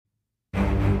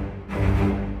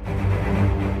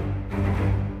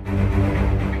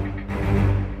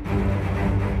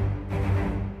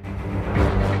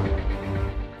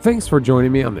Thanks for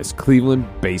joining me on this Cleveland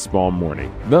baseball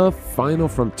morning. The final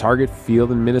from Target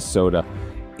Field in Minnesota.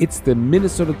 It's the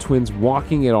Minnesota Twins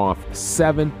walking it off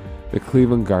 7, the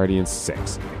Cleveland Guardians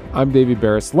 6. I'm Davey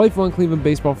Barris, lifelong Cleveland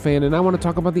baseball fan, and I want to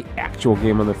talk about the actual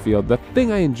game on the field, the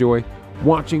thing I enjoy,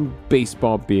 watching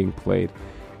baseball being played.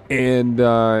 And,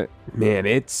 man,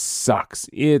 it sucks.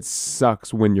 It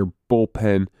sucks when your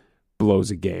bullpen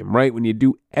blows a game, right? When you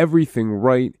do everything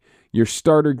right, your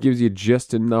starter gives you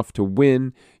just enough to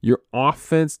win. Your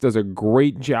offense does a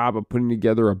great job of putting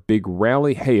together a big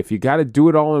rally. Hey, if you got to do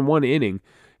it all in one inning,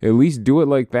 at least do it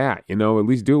like that. At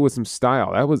least do it with some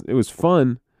style. It was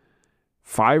fun.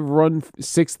 5-run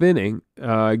 6th inning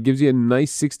gives you a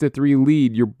nice 6-3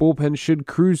 lead. Your bullpen should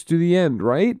cruise to the end,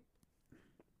 right?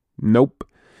 Nope.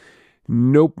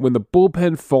 When the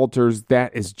bullpen falters,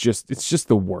 it's just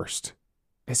the worst.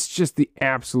 It's just the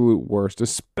absolute worst,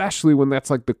 especially when that's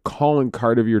like the calling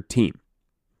card of your team,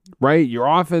 right? Your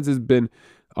offense has been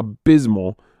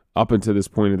abysmal up until this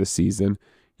point of the season.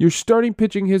 Your starting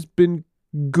pitching has been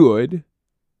good.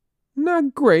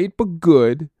 Not great, but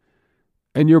good.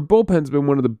 And your bullpen's been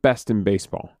one of the best in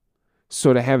baseball.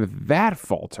 So to have that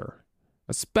falter,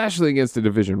 especially against a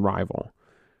division rival,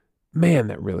 man,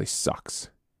 that really sucks.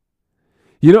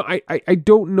 I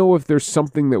don't know if there's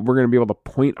something that we're going to be able to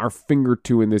point our finger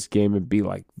to in this game and be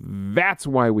like, that's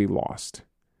why we lost,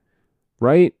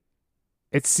 right?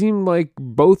 It seemed like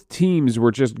both teams were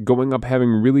just going up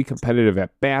having really competitive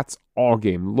at-bats all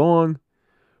game long,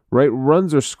 right?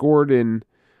 Runs are scored in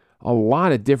a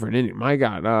lot of different innings. My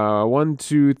God, 1,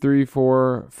 2, 3,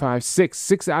 4, 5, 6.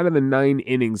 6 out of the 9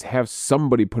 innings have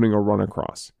somebody putting a run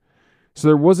across. So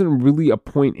there wasn't really a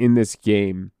point in this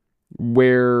game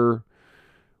where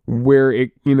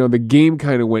it, the game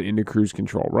kind of went into cruise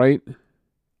control, right?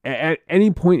 At any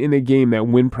point in the game, that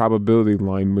win probability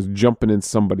line was jumping in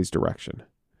somebody's direction.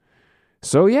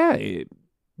 So yeah,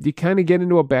 you kind of get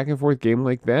into a back and forth game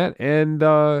like that, and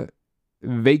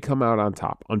they come out on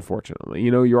top, unfortunately.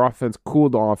 Your offense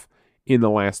cooled off in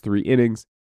the last 3 innings,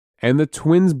 and the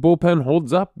Twins bullpen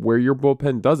holds up where your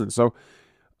bullpen doesn't. So,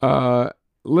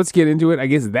 let's get into it. I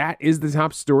guess that is the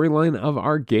top storyline of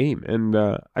our game. And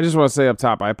I just want to say up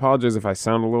top, I apologize if I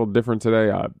sound a little different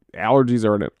today. Allergies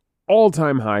are at an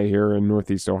all-time high here in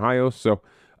Northeast Ohio, so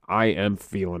I am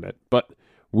feeling it. But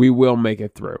we will make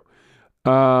it through.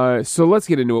 So let's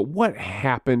get into it. What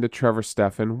happened to Trevor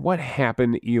Stephan? What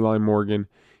happened to Eli Morgan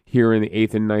here in the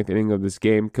 8th and 9th inning of this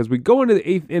game? Because we go into the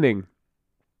 8th inning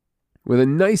with a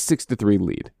nice 6-3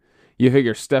 lead. You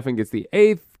figure Stephan gets the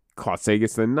 8th, Clase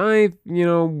gets the 9th,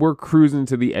 we're cruising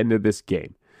to the end of this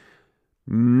game.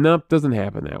 Nope, doesn't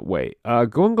happen that way.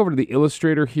 Going over to the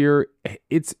illustrator here,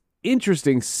 it's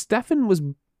interesting. Stephan was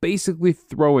basically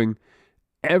throwing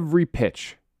every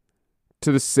pitch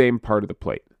to the same part of the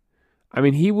plate. I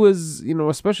mean, he was,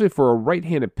 especially for a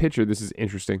right-handed pitcher, this is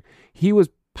interesting. He was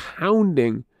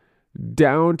pounding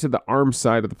down to the arm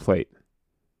side of the plate.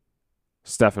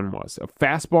 Stephan was. A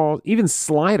fastball, even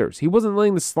sliders. He wasn't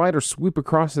letting the slider sweep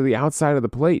across to the outside of the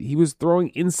plate. He was throwing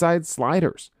inside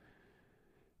sliders.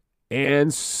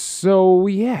 And so,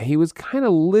 yeah, he was kind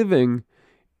of living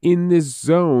in this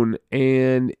zone,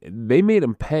 and they made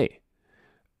him pay.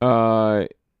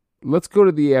 Let's go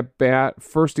to the at-bat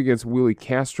first against Willie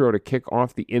Castro to kick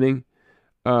off the inning.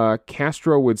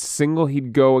 Castro would single.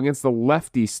 He'd go against the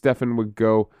lefty. Stephan would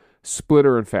go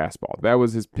splitter and fastball. That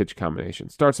was his pitch combination.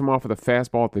 Starts him off with a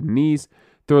fastball at the knees.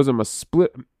 Throws him a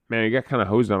split. Man, he got kind of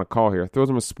hosed on a call here.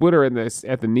 Throws him a splitter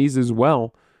at the knees as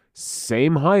well.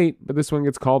 Same height, but this one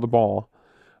gets called a ball.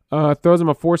 Throws him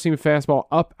a four-seam fastball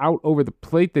up, out over the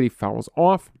plate that he fouls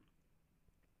off.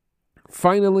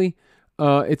 Finally,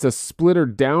 it's a splitter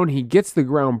down. He gets the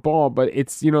ground ball, but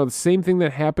it's, the same thing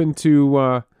that happened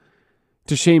to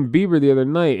Shane Bieber the other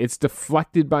night. It's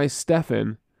deflected by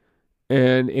Stephan,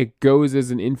 and it goes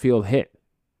as an infield hit,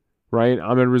 right?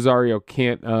 Ahmed Rosario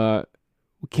can't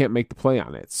make the play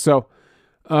on it. So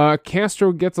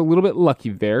Castro gets a little bit lucky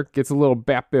there, gets a little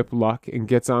BAPIP luck, and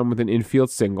gets on with an infield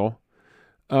single.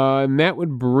 And that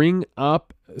would bring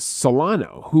up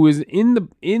Solano, who is in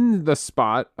the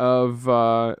spot of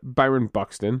Byron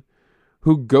Buxton,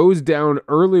 who goes down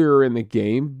earlier in the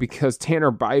game because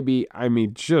Tanner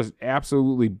Bybee, just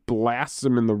absolutely blasts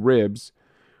him in the ribs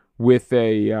with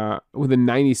a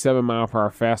 97 mile per hour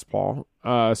fastball.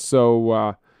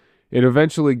 So it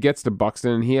eventually gets to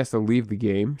Buxton, and he has to leave the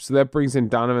game. So that brings in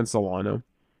Donovan Solano.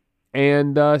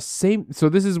 And so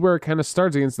this is where it kind of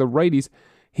starts against the righties.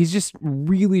 He's just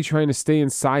really trying to stay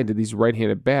inside to these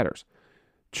right-handed batters.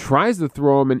 Tries to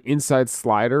throw him an inside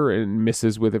slider and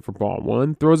misses with it for ball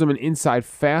one. Throws him an inside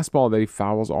fastball that he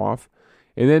fouls off.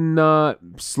 and then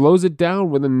slows it down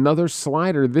with another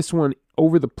slider, this one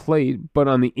over the plate, but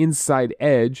on the inside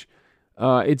edge.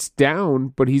 It's down,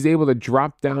 but he's able to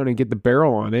drop down and get the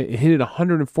barrel on it. It hit it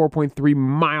 104.3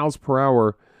 miles per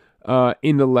hour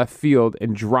into left field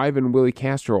and driving Willie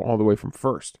Castro all the way from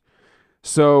first.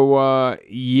 So,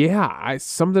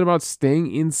 something about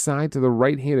staying inside to the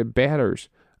right-handed batters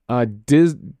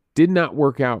did not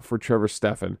work out for Trevor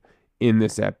Stephan in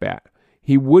this at-bat.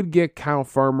 He would get Kyle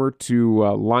Farmer to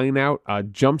line out,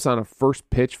 jumps on a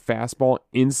first pitch fastball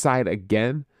inside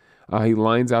again. He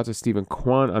lines out to Stephen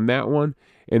Kwan on that one,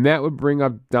 and that would bring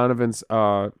up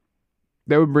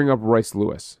Royce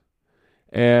Lewis.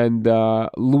 And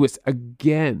Lewis,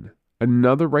 again,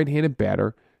 another right-handed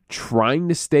batter, trying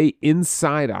to stay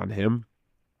inside on him.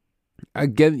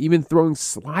 Again, even throwing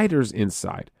sliders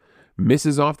inside.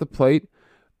 Misses off the plate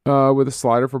with a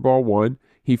slider for ball one.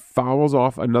 He fouls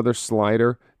off another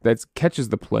slider that catches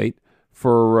the plate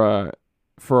for a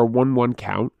 1-1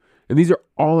 count. And these are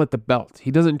all at the belt.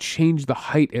 He doesn't change the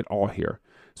height at all here.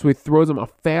 So he throws him a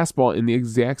fastball in the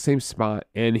exact same spot,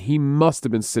 and he must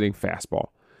have been sitting fastball.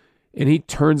 And he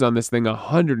turns on this thing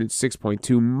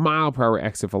 106.2 mile per hour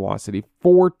exit velocity,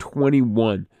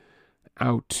 421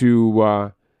 out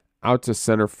to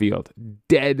center field,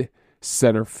 dead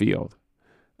center field.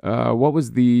 What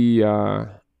was the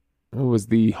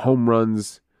home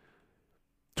runs?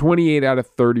 28 out of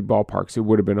 30 ballparks it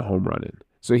would have been a home run in.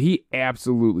 So he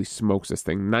absolutely smokes this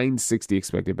thing. 960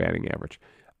 expected batting average.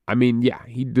 I mean, yeah,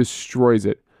 he destroys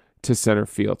it to center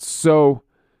field. So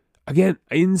again,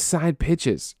 inside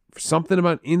pitches. Something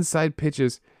about inside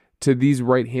pitches to these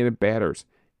right-handed batters,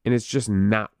 and it's just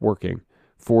not working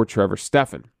for Trevor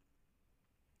Stephan.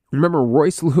 Remember,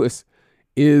 Royce Lewis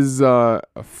is a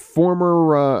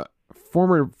former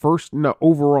first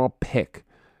overall pick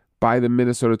by the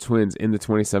Minnesota Twins in the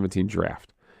 2017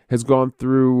 draft. Has gone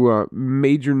through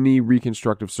major knee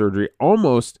reconstructive surgery.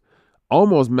 Almost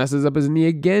messes up his knee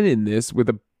again in this with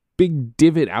a big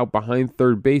divot out behind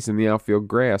third base in the outfield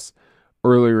grass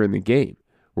earlier in the game,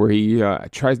 where he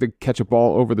tries to catch a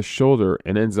ball over the shoulder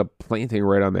and ends up planting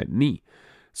right on that knee.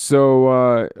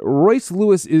 So Royce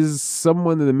Lewis is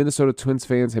someone that the Minnesota Twins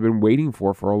fans have been waiting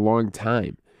for a long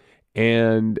time.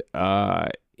 And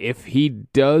if he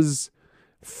does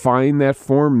find that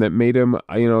form that made him,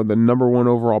 the number one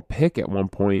overall pick at one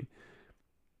point,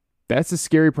 that's a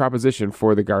scary proposition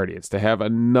for the Guardians. To have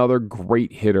another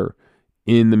great hitter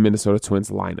in the Minnesota Twins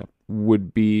lineup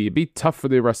would be tough for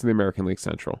the rest of the American League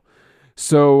Central.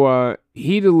 So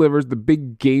he delivers the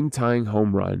big game-tying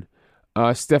home run.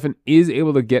 Stephan is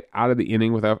able to get out of the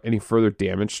inning without any further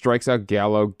damage, strikes out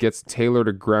Gallo, gets Taylor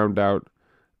to ground out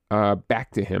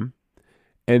back to him.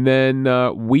 And then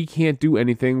we can't do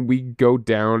anything. We go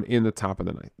down in the top of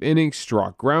the ninth inning.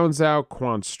 Straw grounds out.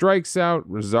 Kwan strikes out.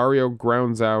 Rosario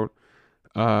grounds out.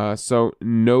 So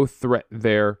no threat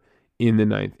there in the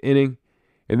ninth inning.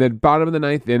 And then bottom of the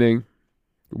ninth inning,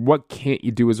 what can't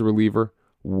you do as a reliever?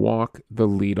 Walk the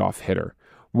leadoff hitter.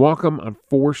 Walk him on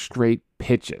 4 straight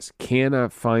pitches.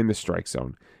 Cannot find the strike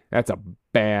zone. That's a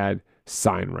bad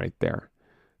sign right there.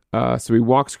 So he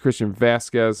walks Christian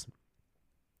Vasquez.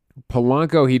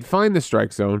 Polanco, he'd find the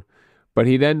strike zone, but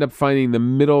he'd end up finding the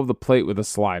middle of the plate with a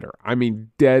slider. I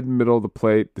mean, dead middle of the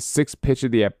plate. The 6th pitch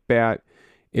of the at-bat.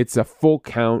 It's a full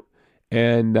count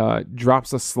and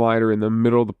drops a slider in the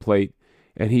middle of the plate,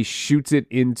 and he shoots it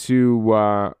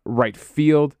into right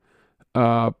field.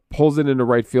 Pulls it into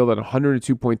right field at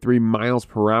 102.3 miles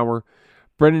per hour.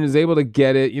 Brendan is able to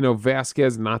get it.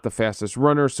 Vasquez, not the fastest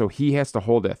runner, so he has to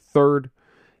hold at third.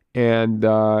 And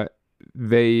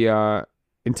they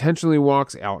intentionally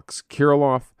walks Alex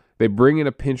Kirilloff. They bring in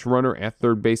a pinch runner at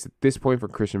third base at this point for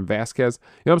Christian Vasquez.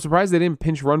 I'm surprised they didn't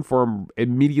pinch run for him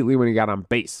immediately when he got on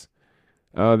base.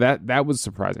 That was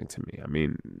surprising to me. I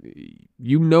mean,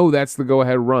 that's the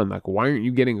go-ahead run. Like, why aren't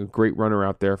you getting a great runner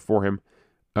out there for him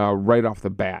right off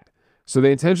the bat? So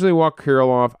they intentionally walk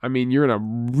Kirilloff. I mean, you're in a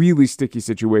really sticky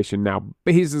situation now.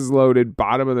 Bases loaded,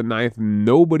 bottom of the ninth,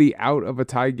 nobody out of a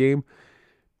tie game.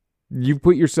 You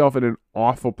put yourself in an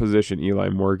awful position, Eli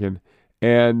Morgan.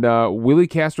 And Willie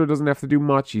Castro doesn't have to do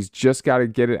much. He's just got to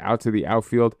get it out to the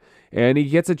outfield. And he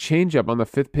gets a changeup on the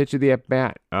 5th pitch of the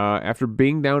at-bat after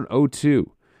being down 0-2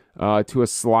 to a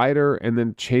slider and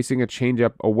then chasing a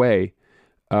changeup away.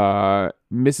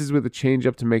 Misses with a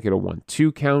changeup to make it a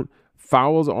 1-2 count.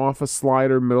 Fouls off a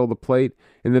slider middle of the plate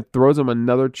and then throws him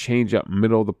another changeup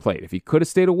middle of the plate. If he could have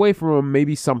stayed away from him,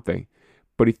 maybe something.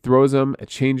 But he throws him a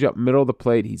changeup middle of the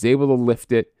plate. He's able to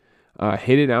lift it,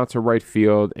 hit it out to right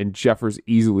field, and Jeffers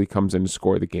easily comes in to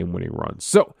score the game-winning run.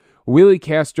 So Willie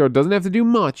Castro doesn't have to do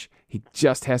much. He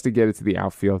just has to get it to the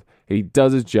outfield, and he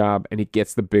does his job, and he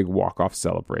gets the big walk-off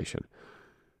celebration.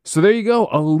 So there you go,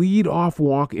 a lead-off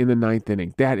walk in the 9th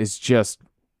inning. That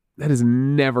is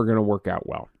never going to work out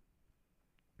well.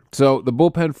 So the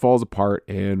bullpen falls apart,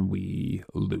 and we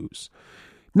lose.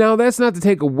 Now, that's not to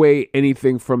take away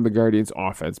anything from the Guardians'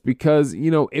 offense because,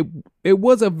 it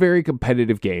was a very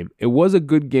competitive game. It was a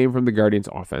good game from the Guardians'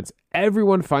 offense.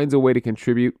 Everyone finds a way to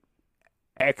contribute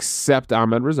except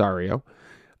Ahmed Rosario.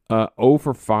 0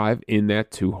 for 5 in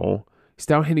that 2-hole. He's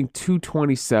down hitting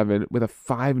 .227 with a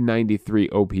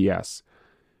 .593 OPS.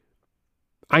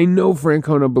 I know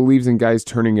Francona believes in guys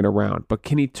turning it around, but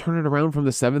can he turn it around from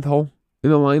the 7th hole in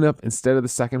the lineup instead of the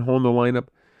 2nd hole in the lineup?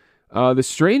 The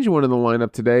strange one in the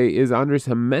lineup today is Andres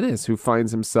Gimenez, who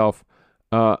finds himself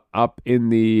up in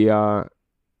the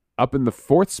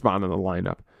 4th spot in the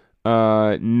lineup.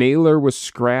 Naylor was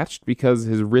scratched because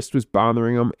his wrist was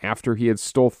bothering him after he had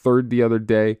stole 3rd the other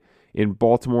day in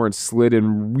Baltimore and slid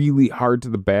in really hard to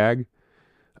the bag.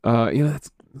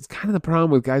 That's kind of the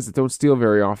problem with guys that don't steal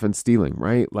very often stealing,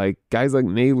 right? Like guys like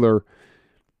Naylor,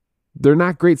 they're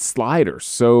not great sliders,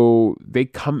 so they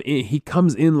come in. He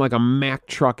comes in like a Mack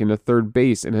truck into third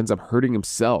base and ends up hurting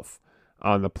himself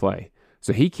on the play.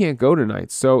 So he can't go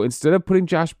tonight. So instead of putting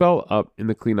Josh Bell up in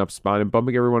the cleanup spot and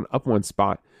bumping everyone up one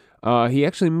spot, he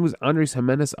actually moves Andres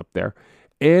Gimenez up there.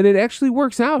 And it actually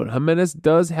works out. Gimenez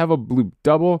does have a bloop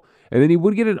double, and then he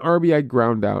would get an RBI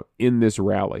ground out in this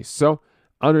rally. So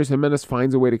Andres Gimenez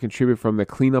finds a way to contribute from the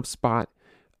cleanup spot.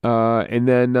 And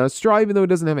then Straw, even though he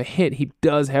doesn't have a hit, he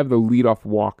does have the leadoff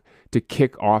walk to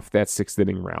kick off that 6th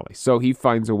inning rally. So he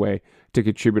finds a way to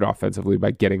contribute offensively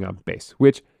by getting on base,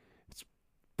 which is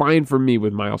fine for me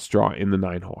with Myles Straw in the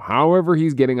 9-hole. However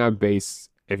he's getting on base,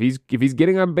 if he's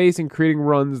getting on base and creating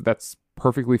runs, that's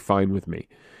perfectly fine with me.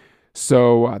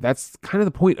 So that's kind of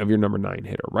the point of your number 9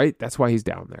 hitter, right? That's why he's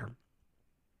down there.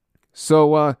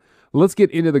 So let's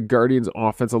get into the Guardians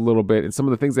offense a little bit and some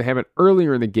of the things that happened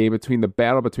earlier in the game between the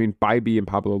battle between Bybee and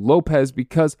Pablo Lopez,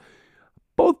 because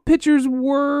both pitchers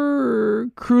were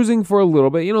cruising for a little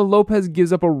bit. Lopez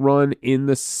gives up a run in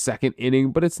the 2nd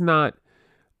inning, but it's not,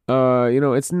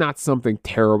 it's not something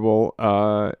terrible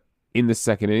in the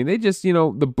 2nd inning. They just, the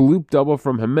bloop double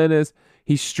from Gimenez.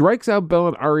 He strikes out Bell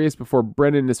and Arias before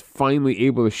Brennan is finally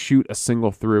able to shoot a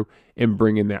single through and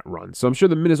bring in that run. So I'm sure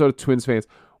the Minnesota Twins fans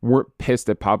weren't pissed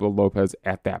at Pablo Lopez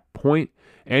at that point,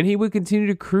 and he would continue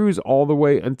to cruise all the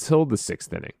way until the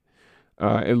 6th inning.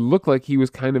 It looked like he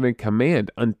was kind of in command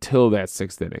until that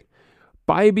 6th inning.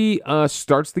 Bybee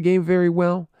starts the game very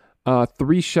well. 3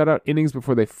 shutout innings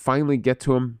before they finally get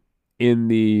to him in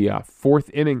the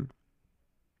 4th inning.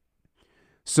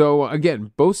 So,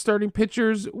 again, both starting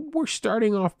pitchers were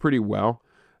starting off pretty well.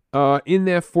 In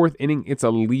that 4th inning, it's a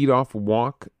leadoff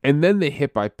walk, and then they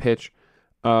hit by pitch.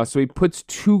 So he puts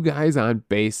 2 guys on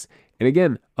base. And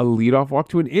again, a leadoff walk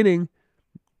to an inning,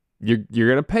 you're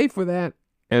going to pay for that.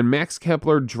 And Max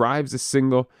Kepler drives a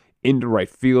single into right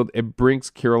field. It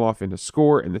brings Kirilloff into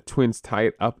score, and the Twins tie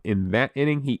it up in that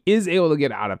inning. He is able to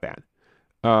get out of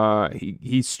that.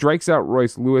 He strikes out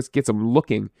Royce Lewis, gets him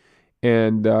looking,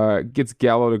 and gets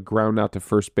Gallo to ground out to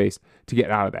first base to get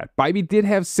out of that. Bybee did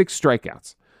have 6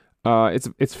 strikeouts.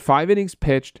 It's 5 innings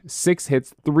pitched, 6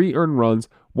 hits, 3 earned runs,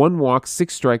 1 walk,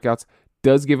 6 strikeouts.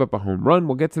 Does give up a home run.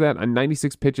 We'll get to that on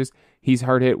 96 pitches. He's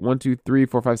hard hit 1, 2, 3,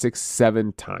 4, 5, 6,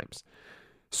 7 times.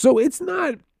 So it's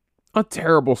not a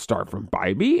terrible start from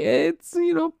Bybee. It's,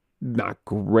 not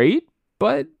great,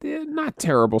 but not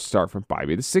terrible start from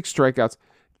Bybee. The 6 strikeouts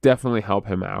definitely help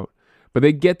him out. But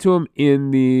they get to him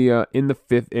in the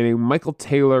 5th inning. Michael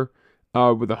Taylor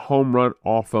with a home run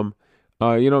off him.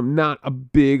 Not a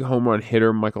big home run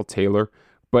hitter, Michael Taylor,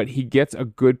 but he gets a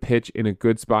good pitch in a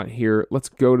good spot here. Let's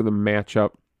go to the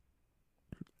matchup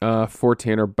for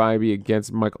Tanner Bybee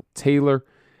against Michael Taylor,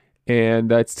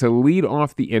 and it's to lead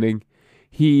off the inning.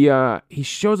 He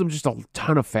shows him just a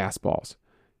ton of fastballs.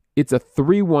 It's a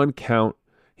 3-1 count.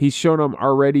 He's shown him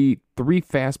already 3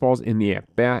 fastballs in the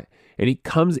at-bat, and he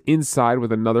comes inside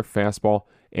with another fastball,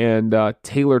 and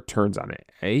Taylor turns on it.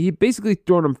 He basically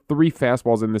thrown him 3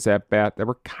 fastballs in this at-bat that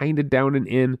were kind of down and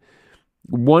in.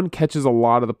 One catches a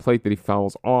lot of the plate that he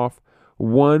fouls off.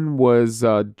 One was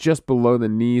just below the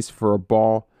knees for a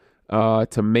ball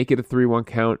to make it a 3-1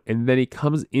 count, and then he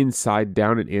comes inside,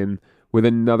 down and in, with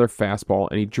another fastball,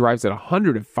 and he drives at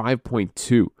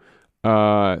 105.2,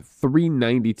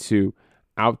 392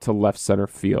 out to left center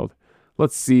field.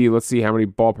 Let's see how many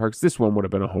ballparks this one would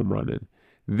have been a home run in.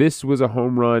 This was a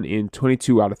home run in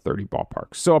 22 out of 30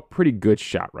 ballparks, so a pretty good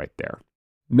shot right there.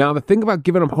 Now, the thing about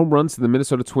giving them home runs to the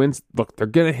Minnesota Twins, look, they're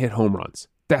going to hit home runs.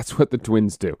 That's what the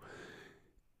Twins do.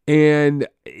 And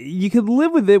you can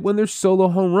live with it when there's solo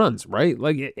home runs, right?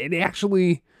 Like it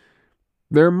actually,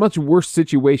 there are much worse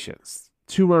situations.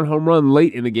 2-run home run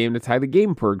late in the game to tie the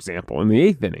game, for example, in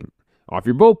the 8th inning, off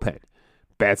your bullpen.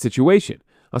 Bad situation.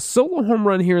 A solo home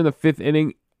run here in the 5th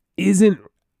inning isn't,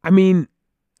 I mean,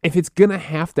 if it's going to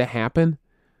have to happen,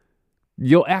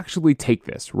 you'll actually take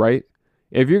this, right?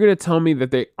 If you're going to tell me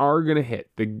that they are going to hit,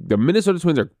 the Minnesota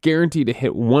Twins are guaranteed to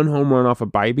hit 1 home run off of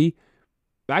Bibee,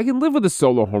 I can live with a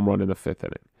solo home run in the 5th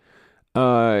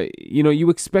inning. You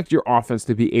expect your offense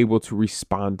to be able to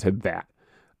respond to that.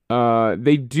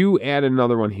 They do add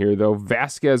another one here, though.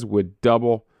 Vasquez would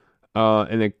double,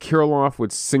 and then Kirilloff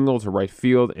would single to right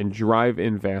field and drive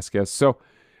in Vasquez. So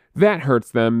that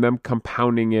hurts them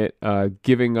compounding it,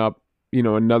 giving up,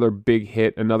 another big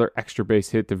hit, another extra base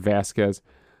hit to Vasquez.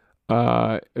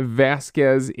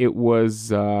 Vasquez, it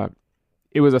was a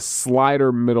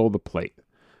slider middle of the plate.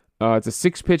 It's a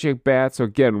 6-pitch at bat, so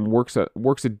again, works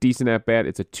a decent at bat.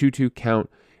 It's a 2-2 count.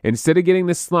 Instead of getting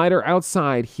the slider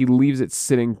outside, he leaves it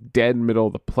sitting dead middle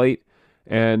of the plate,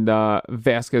 and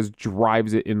Vasquez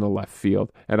drives it in the left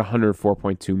field at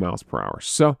 104.2 miles per hour.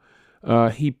 So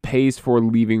he pays for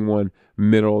leaving one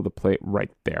middle of the plate right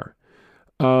there.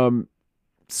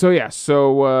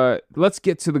 So let's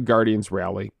get to the Guardians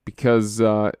rally, because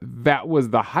that was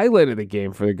the highlight of the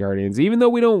game for the Guardians. Even though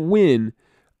we don't win,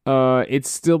 it's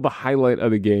still the highlight of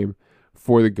the game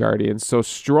for the Guardians. So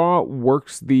Straw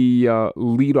works the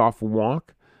leadoff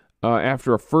walk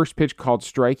after a first pitch called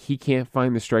strike. He can't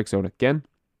find the strike zone again.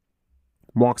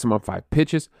 Walks him on 5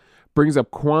 pitches. Brings up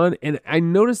Kwan, and I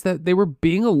noticed that they were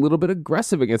being a little bit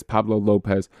aggressive against Pablo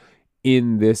Lopez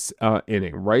in this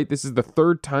inning, right? This is the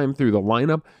 3rd time through the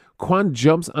lineup. Kwan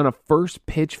jumps on a first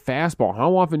pitch fastball.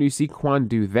 How often do you see Kwan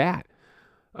do that?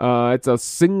 It's a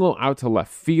single out to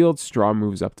left field. Straw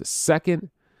moves up to second.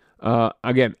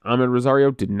 Again, Ahmed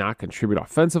Rosario did not contribute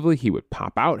offensively. He would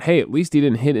pop out. Hey, at least he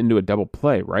didn't hit into a double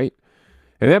play, right?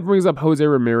 And that brings up Jose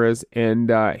Ramirez,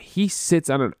 and he sits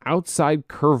on an outside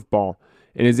curveball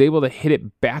and is able to hit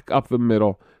it back up the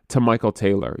middle to Michael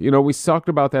Taylor. We talked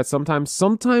about that sometimes.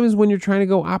 Sometimes when you're trying to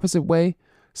go opposite way,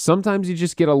 sometimes you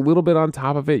just get a little bit on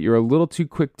top of it. You're a little too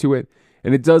quick to it,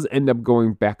 and it does end up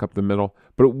going back up the middle,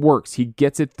 but it works. He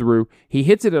gets it through. He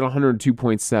hits it at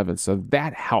 102.7, so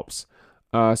that helps.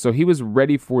 So he was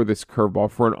ready for this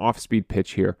curveball, for an off-speed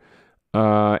pitch here.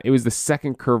 It was the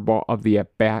second curveball of the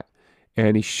at-bat,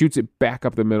 and he shoots it back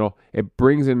up the middle. It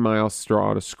brings in Miles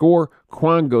Straw to score.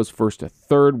 Kwan goes first to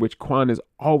third, which Kwan is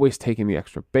always taking the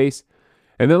extra base.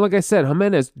 And then, like I said,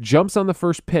 Jimenez jumps on the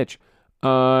first pitch.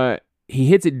 He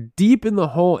hits it deep in the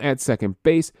hole at second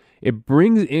base. It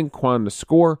brings in Kwan to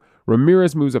score.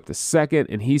 Ramirez moves up to second,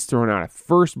 and he's thrown out at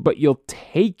first, but you'll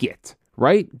take it,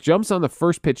 right? Jumps on the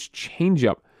first pitch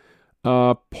changeup,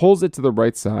 pulls it to the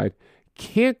right side.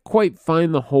 Can't quite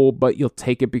find the hole, but you'll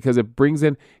take it because it brings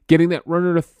in getting that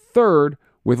runner to third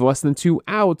with less than 2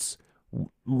 outs.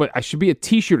 But I should be a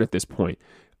t-shirt at this point.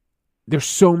 There's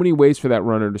so many ways for that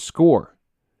runner to score,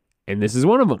 and this is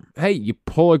one of them. Hey, you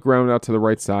pull a ground out to the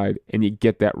right side, and you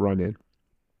get that run in.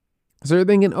 So you're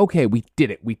thinking, okay, we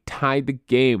did it. We tied the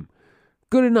game.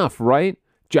 Good enough, right?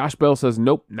 Josh Bell says,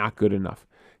 nope, not good enough.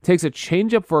 Takes a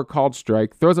changeup for a called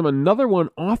strike, throws him another one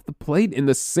off the plate in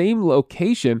the same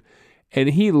location, and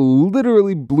he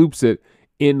literally bloops it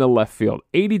into left field.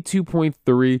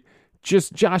 82.3.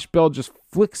 Just Josh Bell just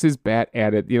flicks his bat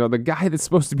at it. The guy that's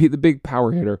supposed to be the big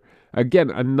power hitter. Again,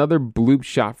 another bloop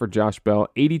shot for Josh Bell.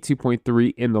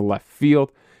 82.3 in the left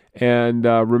field. And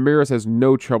Ramirez has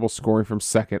no trouble scoring from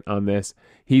second on this.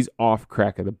 He's off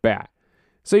crack of the bat.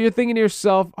 So you're thinking to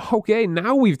yourself, okay,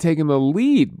 now we've taken the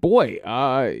lead. Boy,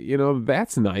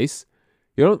 that's nice.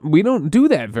 We don't do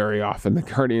that very often, the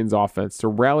Guardians offense, to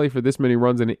rally for this many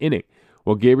runs in an inning.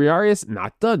 Well, Gabriel Arias,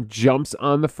 not done, jumps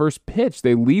on the first pitch.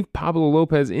 They leave Pablo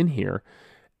Lopez in here,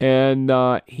 and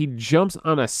he jumps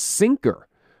on a sinker.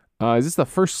 Is this the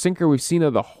first sinker we've seen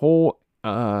of the whole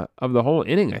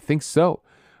inning? I think so.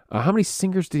 How many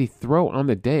sinkers did he throw on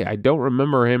the day? I don't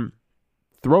remember him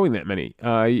throwing that many.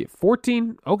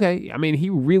 14? Okay. I mean, he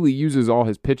really uses all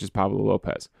his pitches, Pablo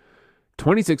Lopez.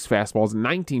 26 fastballs,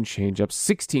 19 changeups,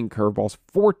 16 curveballs,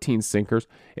 14 sinkers,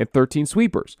 and 13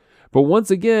 sweepers. But once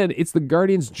again, it's the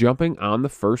Guardians jumping on the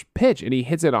first pitch, and he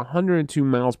hits it 102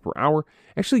 miles per hour.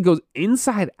 Actually goes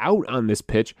inside out on this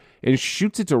pitch and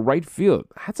shoots it to right field.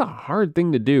 That's a hard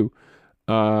thing to do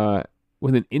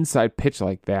with an inside pitch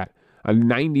like that. A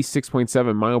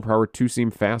 96.7 mile per hour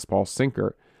two-seam fastball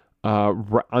sinker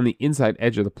on the inside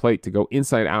edge of the plate to go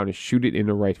inside out and shoot it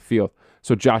into right field.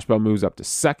 So Josh Bell moves up to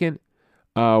second.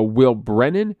 Will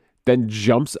Brennan then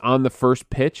jumps on the first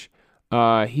pitch.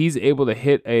 He's able to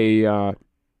hit a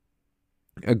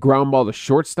ground ball to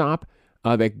shortstop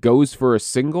that goes for a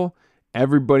single.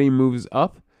 Everybody moves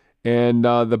up, and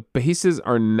the bases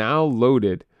are now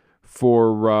loaded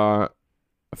for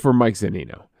Mike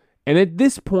Zunino. And at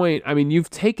this point, I mean,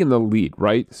 you've taken the lead,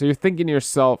 right? So you're thinking to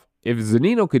yourself, if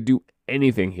Zunino could do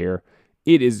anything here,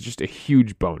 it is just a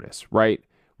huge bonus, right?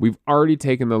 We've already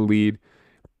taken the lead.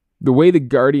 The way the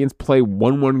Guardians play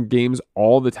 1-1 games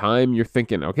all the time, you're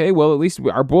thinking, okay, well, at least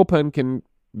our bullpen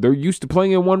they're used to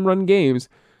playing in 1-run games.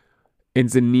 And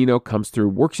Zunino comes through,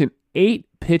 works an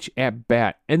 8-pitch at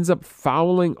bat, ends up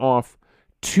fouling off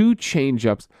 2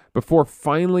 changeups before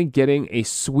finally getting a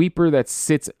sweeper that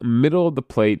sits middle of the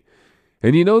plate.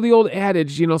 And you know the old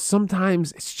adage,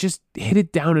 sometimes it's just hit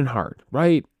it down and hard,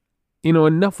 right?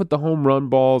 Enough with the home run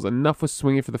balls, enough with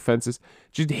swinging for the fences.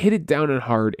 Just hit it down and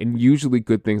hard, and usually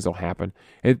good things will happen.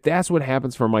 And that's what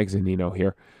happens for Mike Zunino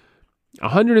here.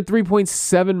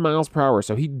 103.7 miles per hour,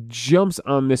 so he jumps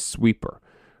on this sweeper.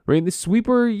 Right? The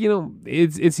sweeper,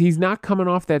 he's not coming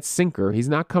off that sinker. He's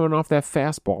not coming off that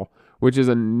fastball, which is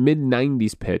a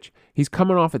mid-90s pitch. He's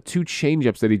coming off of 2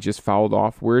 changeups that he just fouled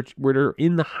off, where they're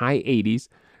in the high 80s.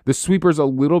 The sweeper's a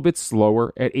little bit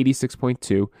slower at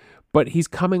 86.2, but he's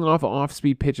coming off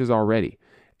off-speed pitches already.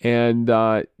 And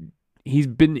he's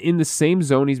been in the same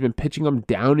zone. He's been pitching them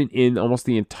down and in almost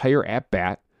the entire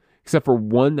at-bat, except for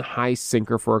 1 high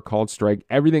sinker for a called strike.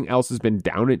 Everything else has been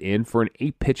down and in for an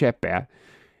 8-pitch at-bat.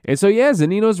 And so, yeah,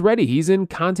 Zunino's ready. He's in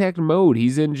contact mode.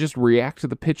 He's in just react to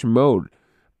the pitch mode.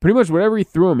 Pretty much whatever he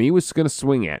threw him, he was going to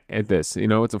swing at this.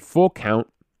 It's a full count.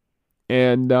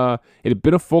 And it had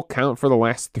been a full count for the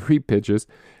last 3 pitches.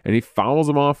 And he fouls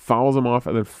him off,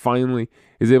 and then finally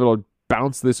is able to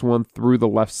bounce this one through the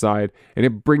left side. And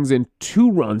it brings in 2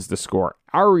 runs to score.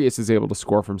 Arias is able to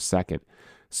score from second.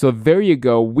 So there you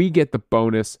go. We get the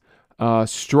bonus.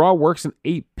 Straw works an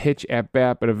 8-pitch at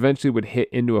bat, but eventually would hit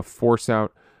into a force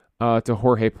out to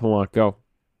Jorge Polanco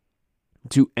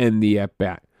to end the at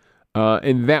bat.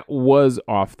 And that was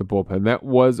off the bullpen. That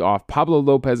was off. Pablo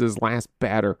Lopez's last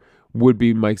batter would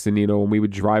be Mike Zunino, and we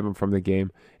would drive him from the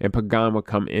game, and Pagan would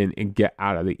come in and get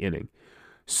out of the inning.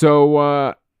 So,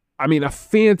 a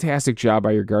fantastic job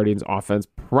by your Guardians offense.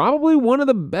 Probably one of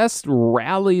the best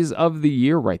rallies of the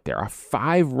year right there. A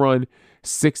 5-run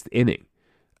 6th inning.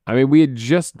 We had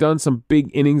just done some big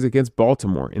innings against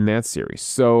Baltimore in that series.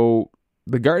 So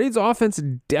the Guardians offense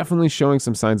is definitely showing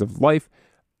some signs of life.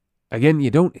 Again,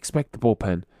 you don't expect the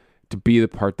bullpen to be the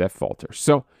part that falters.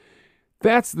 So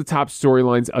that's the top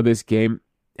storylines of this game.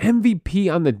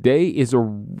 MVP on the day is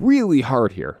really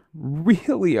hard here.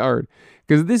 Really hard.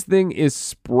 Because this thing is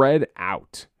spread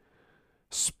out.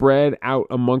 Spread out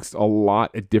amongst a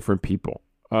lot of different people.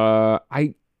 Do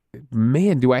I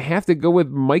have to go with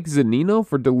Mike Zunino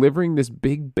for delivering this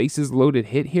big bases loaded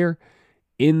hit here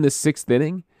in the 6th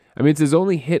inning? It's his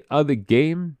only hit of the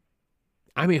game.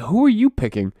 Who are you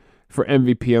picking for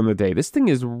MVP on the day? This thing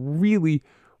is really,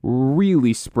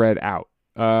 really spread out.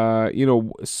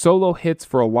 Solo hits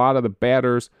for a lot of the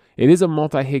batters. It is a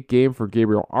multi-hit game for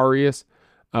Gabriel Arias,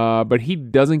 but he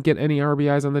doesn't get any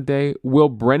RBIs on the day. Will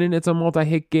Brennan, it's a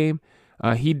multi-hit game.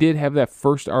 He did have that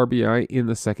first RBI in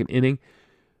the 2nd inning.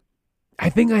 I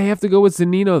think I have to go with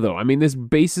Zunino, though. This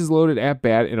bases loaded at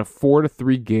bat in a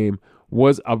 4-3 game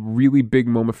was a really big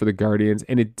moment for the Guardians,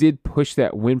 and it did push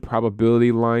that win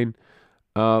probability line.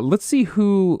 Let's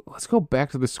go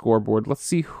back to the scoreboard. Let's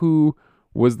see who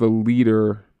was the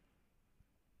leader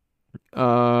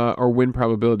or win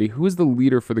probability. Who is the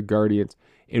leader for the Guardians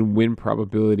in win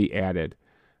probability added?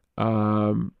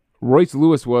 Royce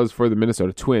Lewis was for the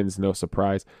Minnesota Twins, no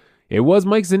surprise. It was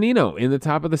Mike Zunino in the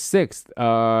top of the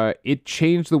 6th. It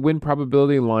changed the win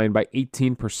probability line by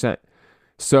 18%.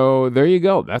 So there you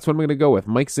go. That's what I'm going to go with.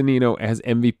 Mike Zunino as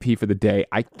MVP for the day.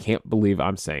 I can't believe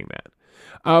I'm saying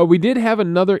that. We did have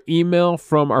another email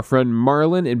from our friend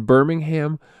Marlon in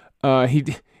Birmingham.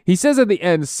 He says at the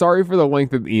end, sorry for the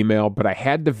length of the email, but I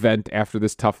had to vent after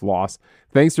this tough loss.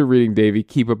 Thanks for reading, Davey.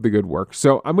 Keep up the good work.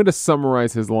 So I'm going to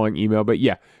summarize his long email. But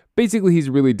yeah, basically he's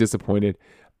really disappointed.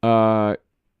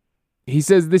 He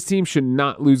says this team should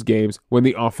not lose games when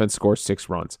the offense scores 6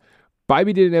 runs.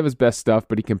 Bobby didn't have his best stuff,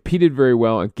 but he competed very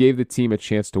well and gave the team a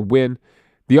chance to win.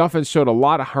 The offense showed a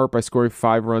lot of heart by scoring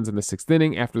 5 runs in the 6th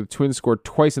inning after the Twins scored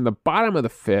twice in the bottom of the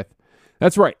 5th.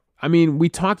 That's right. We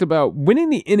talked about winning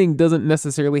the inning doesn't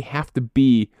necessarily have to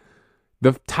be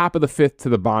the top of the 5th to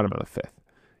the bottom of the 5th.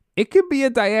 It could be a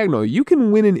diagonal. You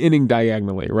can win an inning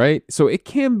diagonally, right? So it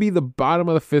can be the bottom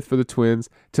of the 5th for the Twins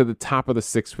to the top of the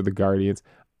 6th for the Guardians.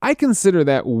 I consider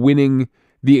that winning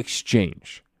the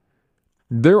exchange.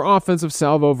 Their offensive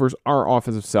salvo versus our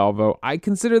offensive salvo, I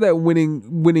consider that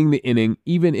winning the inning,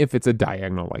 even if it's a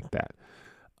diagonal like that,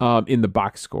 in the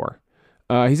box score.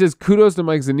 He says, kudos to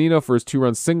Mike Zunino for his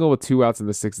 2-run single with 2 outs in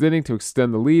the 6th inning to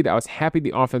extend the lead. I was happy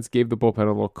the offense gave the bullpen a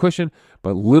little cushion,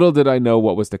 but little did I know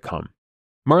what was to come.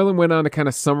 Marlon went on to kind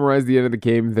of summarize the end of the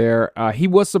game there. He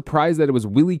was surprised that it was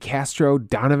Willie Castro,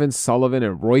 Donovan Sullivan,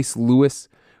 and Royce Lewis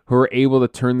who were able to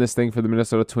turn this thing for the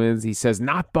Minnesota Twins. He says,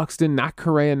 not Buxton, not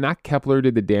Correa, not Kepler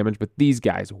did the damage, but these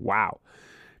guys, wow.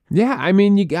 Yeah, I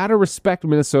mean, you got to respect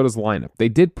Minnesota's lineup.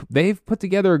 They've put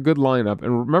together a good lineup.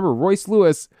 And remember, Royce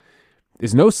Lewis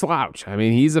is no slouch. I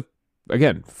mean, he's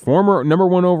former number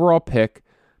 1 overall pick,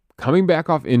 coming back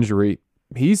off injury.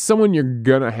 He's someone you're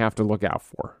going to have to look out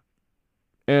for.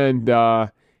 And,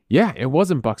 it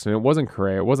wasn't Buxton. It wasn't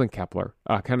Correa. It wasn't Kepler.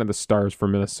 Kind of the stars for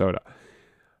Minnesota.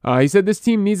 He said this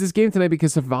team needs this game tonight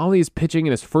because Savali is pitching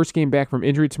in his first game back from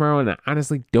injury tomorrow, and I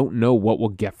honestly don't know what we'll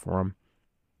get for him.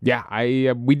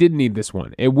 Yeah, we did need this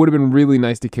one. It would have been really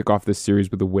nice to kick off this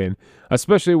series with a win,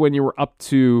 especially when you were up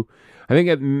to, I think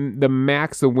at the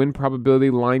max, the win probability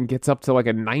line gets up to like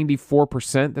a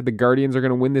 94% that the Guardians are going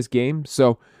to win this game.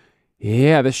 So,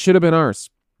 yeah, this should have been ours.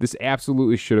 This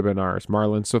absolutely should have been ours,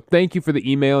 Marlon. So thank you for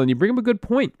the email, and you bring up a good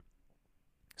point.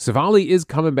 Savali is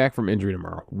coming back from injury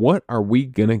tomorrow. What are we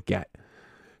going to get?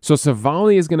 So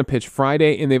Savali is going to pitch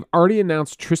Friday, and they've already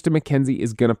announced Tristan McKenzie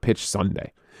is going to pitch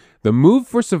Sunday. The move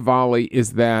for Savali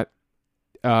is that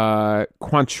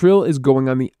Quantrill is going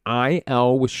on the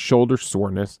IL with shoulder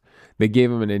soreness. They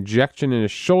gave him an injection in his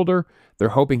shoulder. They're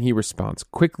hoping he responds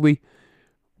quickly.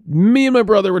 Me and my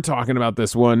brother were talking about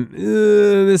this one.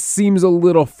 This seems a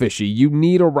little fishy. You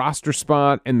need a roster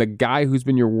spot, and the guy who's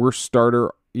been your worst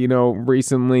starter,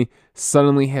 recently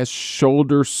suddenly has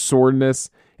shoulder soreness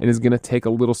and is going to take a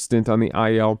little stint on the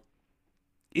IL.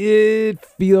 It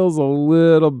feels a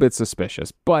little bit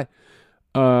suspicious, but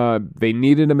they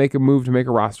needed to make a move to make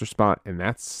a roster spot, and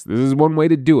this is one way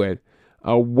to do it.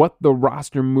 What the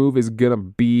roster move is going to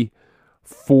be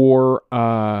for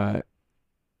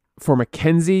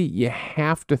McKenzie, you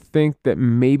have to think that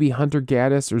maybe Hunter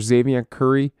Gaddis or Xavier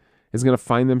Curry is going to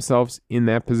find themselves in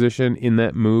that position, in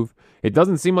that move. It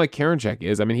doesn't seem like Karinchak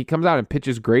is. I mean, he comes out and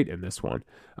pitches great in this one.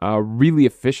 Really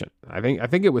efficient. I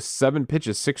think it was 7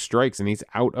 pitches, 6 strikes, and he's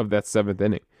out of that 7th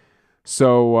inning.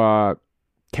 So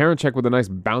Karinchak with a nice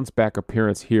bounce back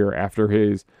appearance here after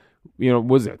his,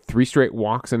 3 straight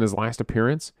walks in his last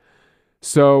appearance.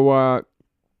 So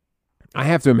I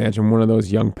have to imagine one of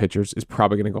those young pitchers is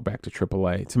probably going to go back to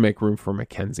AAA to make room for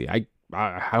McKenzie.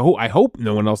 I hope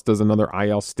no one else does another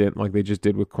IL stint like they just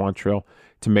did with Quantrill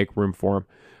to make room for him.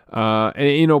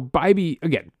 Bibee,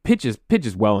 again,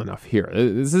 pitches well enough here.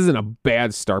 This isn't a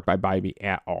bad start by Bibee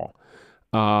at all.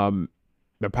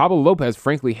 But Pablo Lopez,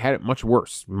 frankly, had it much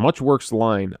worse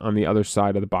line on the other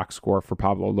side of the box score for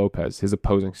Pablo Lopez, his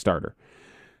opposing starter.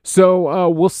 So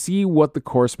we'll see what the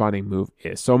corresponding move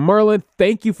is. So Marlon,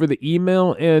 thank you for the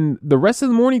email, and the rest of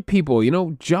the morning people,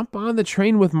 jump on the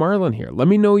train with Marlon here. Let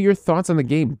me know your thoughts on the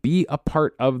game. Be a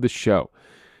part of the show.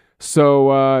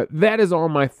 So that is all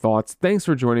my thoughts. Thanks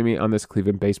for joining me on this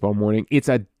Cleveland baseball morning. It's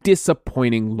a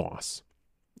disappointing loss.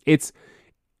 It's,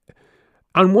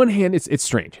 on one hand, it's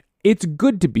strange. It's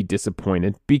good to be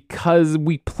disappointed because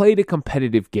we played a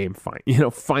competitive game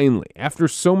finally. After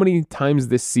so many times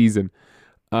this season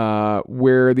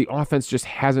where the offense just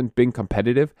hasn't been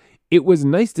competitive, it was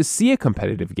nice to see a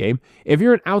competitive game. If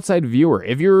you're an outside viewer,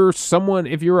 if you're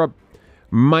a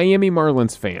Miami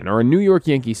Marlins fan or a New York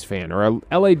Yankees fan or a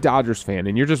LA Dodgers fan,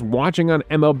 and you're just watching on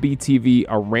MLB TV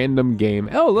a random game,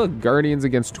 oh, look, Guardians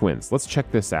against Twins, let's check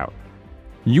this out.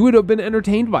 You would have been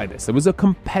entertained by this. It was a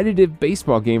competitive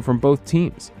baseball game from both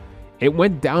teams. It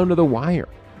went down to the wire.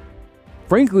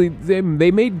 Frankly, they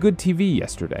made good TV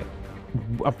yesterday.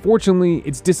 Unfortunately,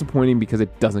 it's disappointing because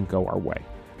it doesn't go our way.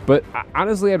 But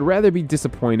honestly, I'd rather be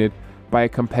disappointed by a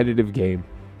competitive game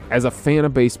as a fan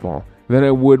of baseball than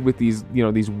I would with these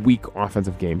weak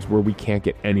offensive games where we can't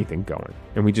get anything going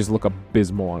and we just look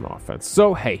abysmal on offense.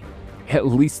 So, hey, at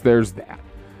least there's that.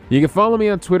 You can follow me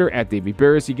on Twitter at Davey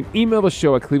Berris. You can email the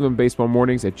show at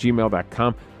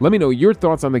clevelandbaseballmornings@gmail.com. Let me know your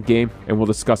thoughts on the game, and we'll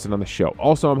discuss it on the show.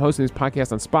 Also, I'm hosting this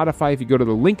podcast on Spotify. If you go to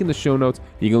the link in the show notes,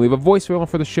 you can leave a voicemail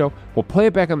for the show. We'll play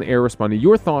it back on the air, respond to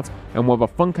your thoughts, and we'll have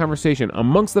a fun conversation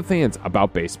amongst the fans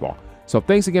about baseball. So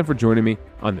thanks again for joining me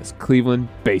on this Cleveland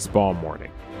baseball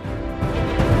morning.